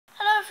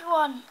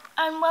everyone,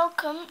 and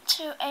welcome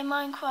to a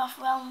Minecraft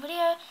Realm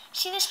video.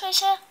 See this place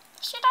here?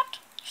 See that?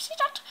 See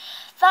that?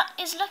 That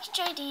is Lucky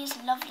JD's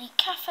lovely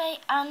cafe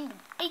and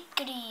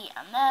bakery,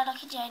 and there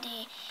Lucky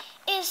JD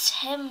is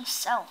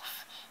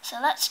himself. So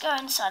let's go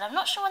inside. I'm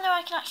not sure whether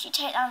I can actually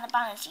take down the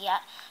banners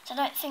yet, so I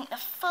don't think the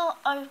full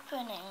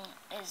opening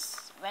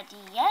is ready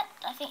yet.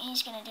 I think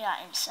he's going to do that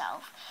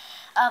himself.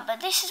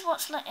 But this is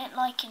what's it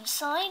like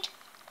inside.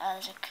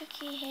 There's a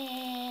cookie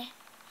here.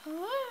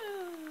 Woo!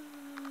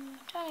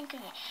 Turning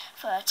cookie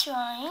for 2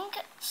 iron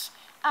ingots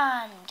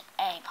and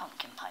a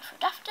pumpkin pie for a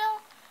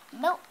daffodil,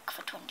 milk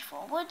for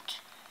 24 wood,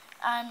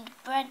 and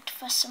bread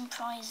for some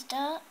prize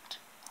dirt,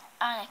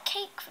 and a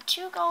cake for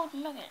 2 gold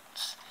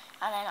nuggets.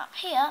 And then up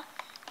here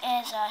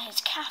is his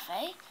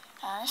cafe.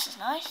 This is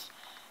nice.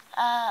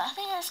 I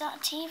think is that a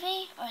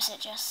TV, or is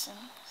it just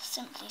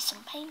simply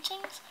some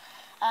paintings?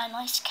 A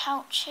nice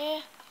couch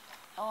here,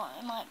 or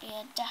it might be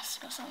a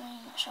desk or something,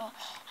 I'm not sure.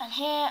 And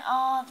here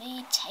are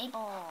the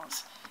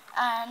tables.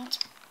 And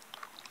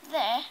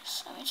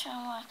this, let me try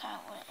and work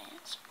out what it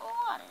is.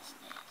 What is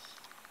this?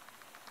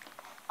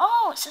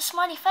 Oh, it's a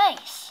smiley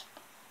face.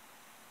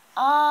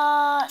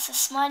 Ah, it's a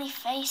smiley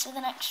face with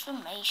an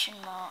exclamation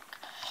mark.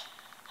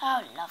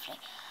 Oh, lovely.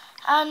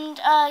 And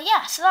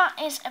yeah, so that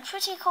is a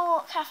pretty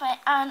cool cafe,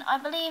 and I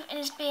believe it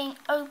is being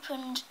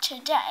opened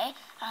today.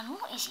 And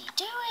what is he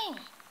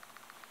doing?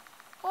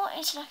 What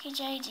is Lucky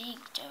JD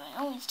doing?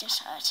 Oh, he's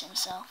just hurt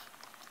himself.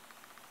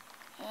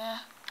 Yeah,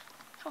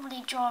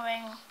 probably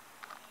drawing,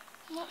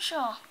 I'm not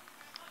sure.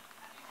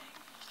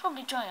 He's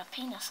probably drawing a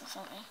penis or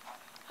something.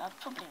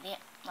 Probably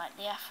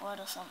the F word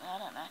or something, I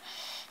don't know.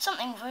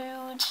 Something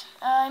rude.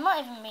 He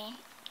might even be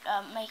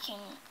making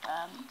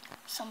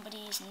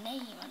somebody's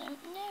name, I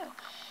don't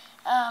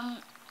know.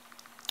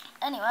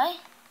 Anyway,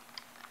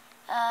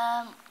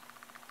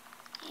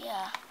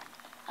 yeah.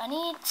 I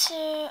need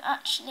to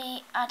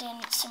actually add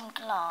in some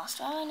glass.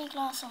 Do I have any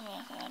glass on me?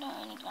 Okay, I don't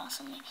have any glass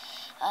on me.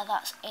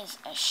 That is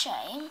a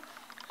shame.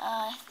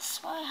 This is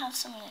why I have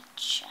some in a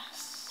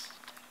chest.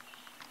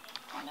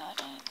 Oh, no, I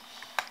don't.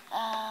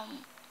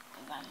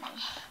 Random.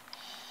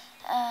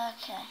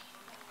 Okay.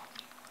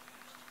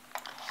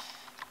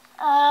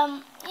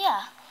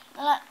 Yeah.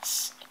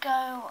 Let's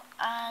go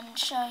and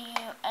show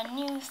you a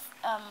new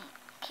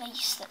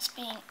place that's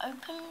being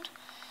opened,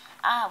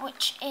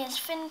 which is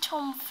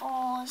Fintom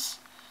 4's.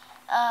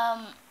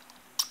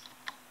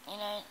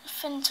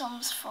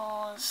 Fintom's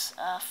 4's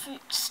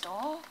fruit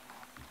store.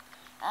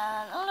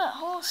 And oh look,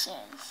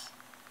 horses.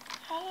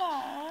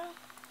 Hello.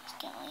 Let's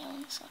get my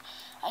own. So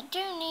I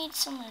do need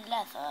some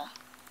leather.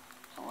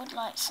 I would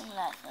like some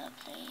leather,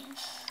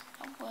 please.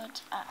 I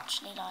would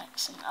actually like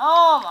some.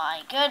 Oh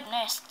my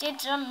goodness!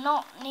 Did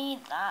not need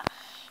that.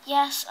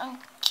 Yes, I'm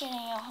killing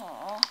a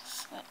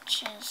horse,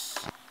 which is.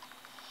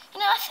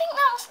 I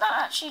think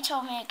that actually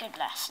told me a good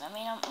lesson. I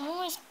mean, I'm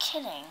always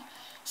killing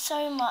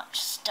so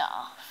much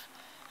stuff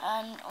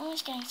and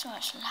always getting so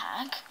much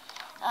lag.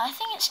 I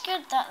think it's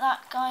good that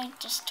that guy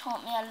just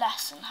taught me a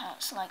lesson how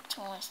it's like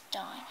to always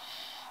die,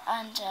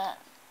 and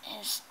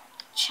his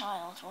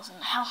child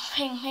wasn't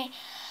helping me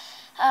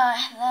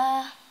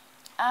there.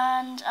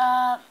 And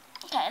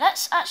okay,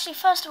 let's actually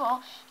first of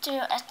all do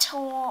a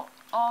tour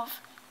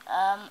of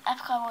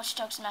Epiceye Watch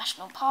Dogs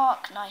National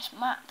Park. Nice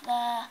map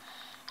there.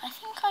 I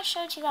think I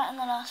showed you that in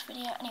the last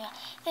video. Anyway,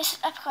 this is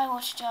Epiceye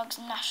Watch Dogs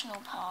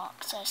National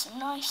Park. So some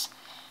nice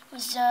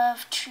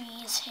reserve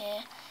trees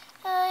here.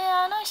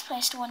 Yeah, a nice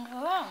place to wander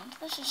around.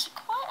 This is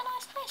quite a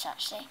nice place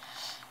actually.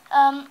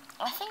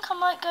 I think I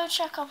might go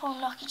check up on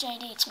Lucky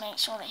JD to make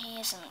sure that he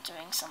isn't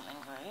doing something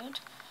rude.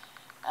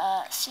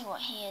 See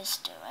what he is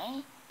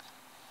doing.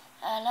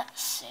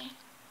 Let's see.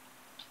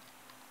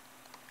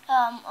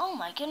 Oh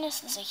my goodness,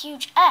 there's a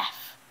huge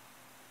F.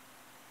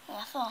 Yeah,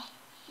 I thought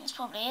this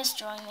probably is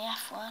drawing the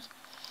F word.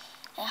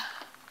 Yeah.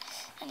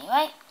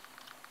 Anyway.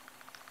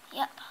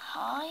 Yep,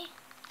 hi.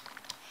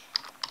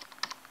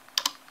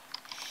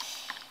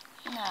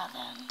 Now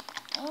then.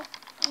 Oh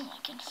my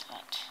goodness,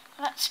 right.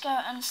 Let's go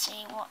and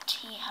see what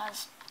he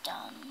has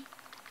done.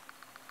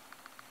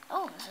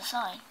 Oh, there's a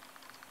sign.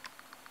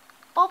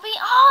 Bobby,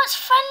 oh,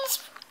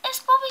 it's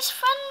Bobby's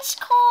Friends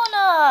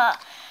Corner.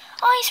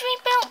 Oh, he's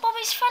rebuilt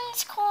Bobby's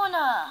Friends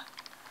Corner.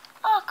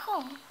 Oh,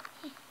 cool.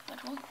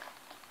 Good one.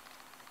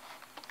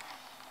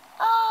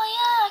 Oh,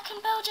 yeah, I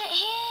can build it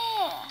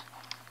here.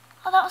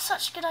 Oh, that was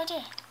such a good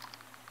idea.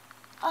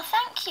 Oh,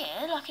 thank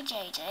you, Lucky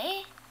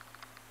JD.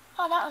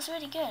 Oh, that was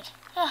really good.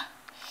 Yeah.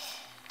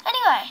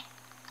 Anyway,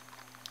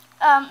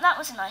 that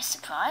was a nice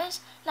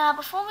surprise. Now,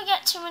 before we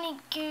get too many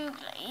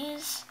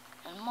googlies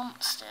and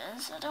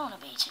monsters, I don't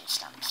want to be too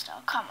slammed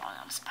style. Come on,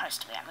 I'm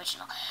supposed to be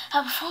original.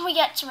 Before we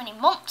get too many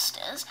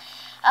monsters,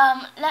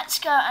 let's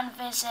go and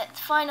visit the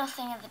final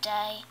thing of the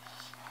day,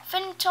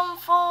 Fintom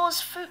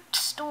 4's fruit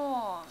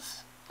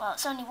stores. Well,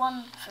 it's only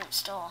one fruit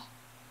store.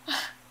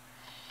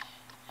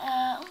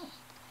 Oh,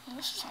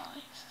 this is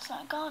nice. It's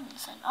like a garden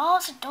centre. Oh,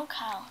 it's a dog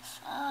house.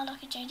 Ah,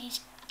 look at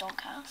JD's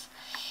dog house.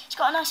 It's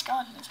got a nice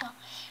garden as well.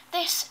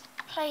 This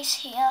place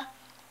here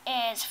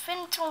is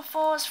Fintom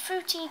 4's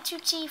Fruity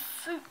Tutti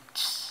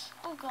Fruits.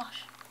 Oh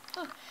gosh.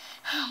 Ooh.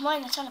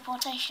 Mind the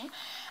teleportation.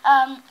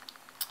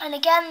 And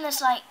again,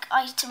 there's like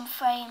item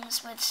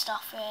frames with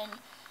stuff in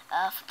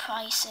for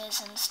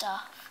prices and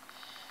stuff.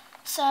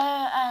 So,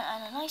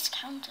 and a nice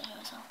counter here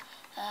as well.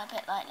 A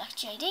bit like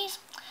JD's.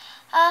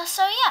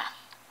 So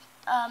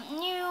yeah,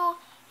 new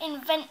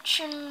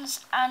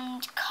inventions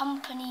and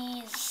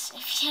companies,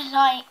 if you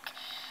like,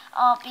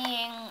 are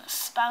being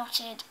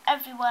spouted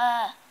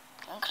everywhere,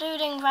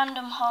 including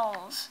random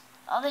holes.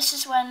 Oh, this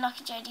is when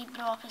Lucky JD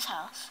blew up his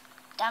house.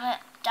 Damn it,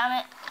 damn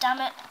it, damn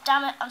it,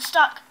 damn it, I'm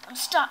stuck, I'm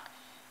stuck.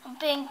 I'm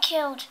being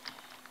killed.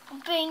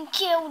 I'm being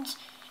killed.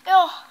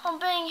 Oh, I'm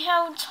being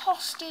held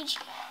hostage.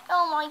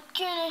 Oh my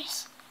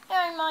goodness.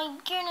 Oh my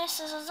goodness,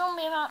 there's a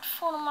zombie about to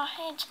fall on my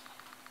head.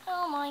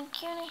 Oh my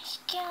goodness,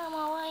 get out of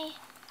my way.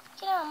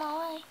 Get out of my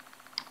way.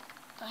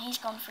 Oh, he's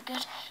gone for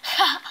good.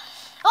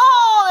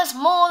 Oh, there's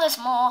more, there's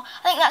more.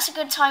 I think that's a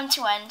good time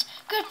to end.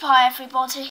 Goodbye, everybody.